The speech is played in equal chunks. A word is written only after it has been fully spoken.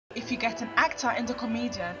If you get an actor and a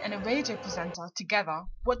comedian and a radio presenter together,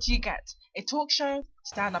 what do you get? A talk show?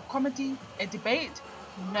 Stand-up comedy? A debate?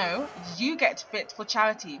 No, you get fit for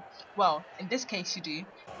charity. Well, in this case you do.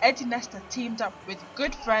 Eddie Nestor teamed up with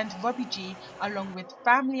good friend Robbie Gee along with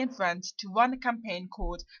family and friends to run a campaign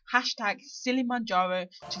called #silimanjaro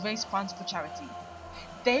to raise funds for charity.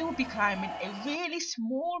 They will be climbing a really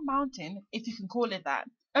small mountain, if you can call it that.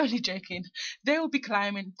 Only joking. They will be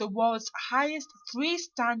climbing the world's highest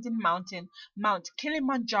freestanding mountain, Mount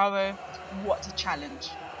Kilimanjaro. What a challenge.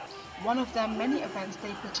 One of their many events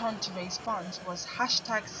they put on to raise funds was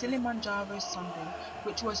 #silimanjarosunday,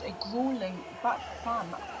 which was a grueling but fun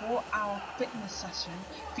 4-hour fitness session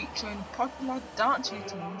featuring popular dance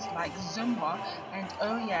routines like Zumba and,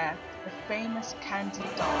 oh yeah, the famous candy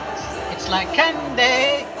dance. It's like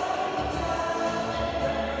candy!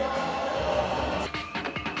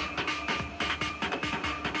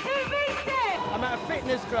 I'm at a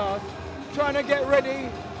fitness class, trying to get ready,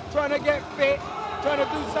 trying to get fit, trying to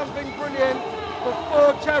do something brilliant for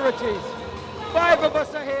 4 charities. 5 of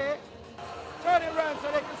us are here. Turn it around so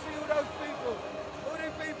they can see all those people. All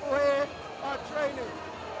these people here are training.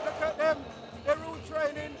 Look at them, they're all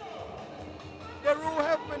training. They're all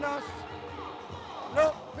helping us.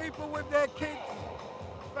 Look, people with their kids.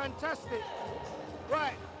 Fantastic.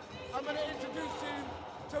 Right, I'm going to introduce you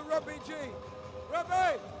to Robbie Gee.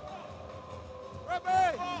 Robbie!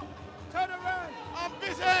 Robbie! Turn around! I'm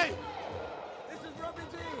busy! This is Robbie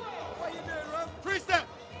Gee. What are you doing, Rob? 3-step!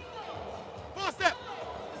 4-step!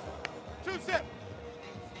 2-step!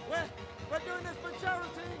 We're doing this for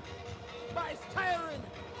charity, but it's tiring.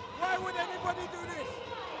 Why would anybody do this?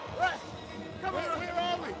 Right, come on. Where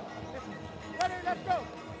are we? Ready, let's go.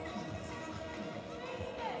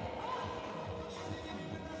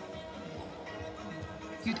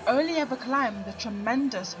 You'd only ever climb the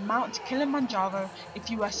tremendous Mount Kilimanjaro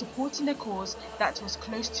if you were supporting a cause that was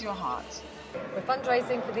close to your heart. We're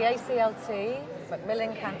fundraising for the ACLT,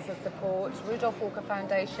 Macmillan Cancer Support, Rudolph Walker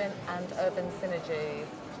Foundation and Urban Synergy.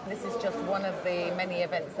 This is just one of the many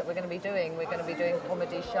events that we're going to be doing. We're going to be doing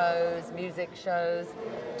comedy shows, music shows,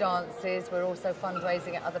 dances. We're also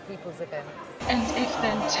fundraising at other people's events. And if the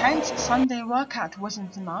intense Sunday workout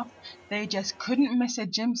wasn't enough, they just couldn't miss a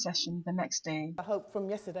gym session the next day. I hope from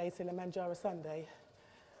yesterday, Kilimanjaro Sunday,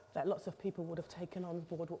 that lots of people would have taken on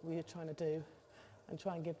board what we were trying to do and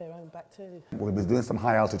try and give their own back too. We've been doing some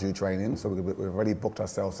high altitude training, so we've already booked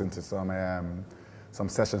ourselves into some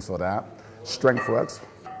sessions for that. Strength works,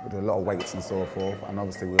 we do a lot of weights and so forth, and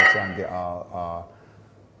obviously we'll try and get our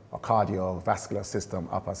cardiovascular system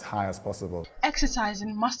up as high as possible.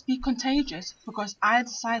 Exercising must be contagious because I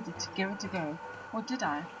decided to give it a go. Or did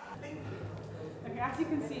I? Okay, as you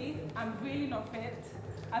can see, I'm really not fit.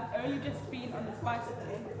 I've only just been on this bicycle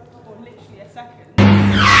for literally a second.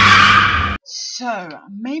 So,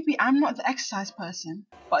 maybe I'm not the exercise person,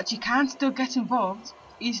 but you can still get involved.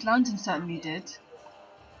 East London certainly did.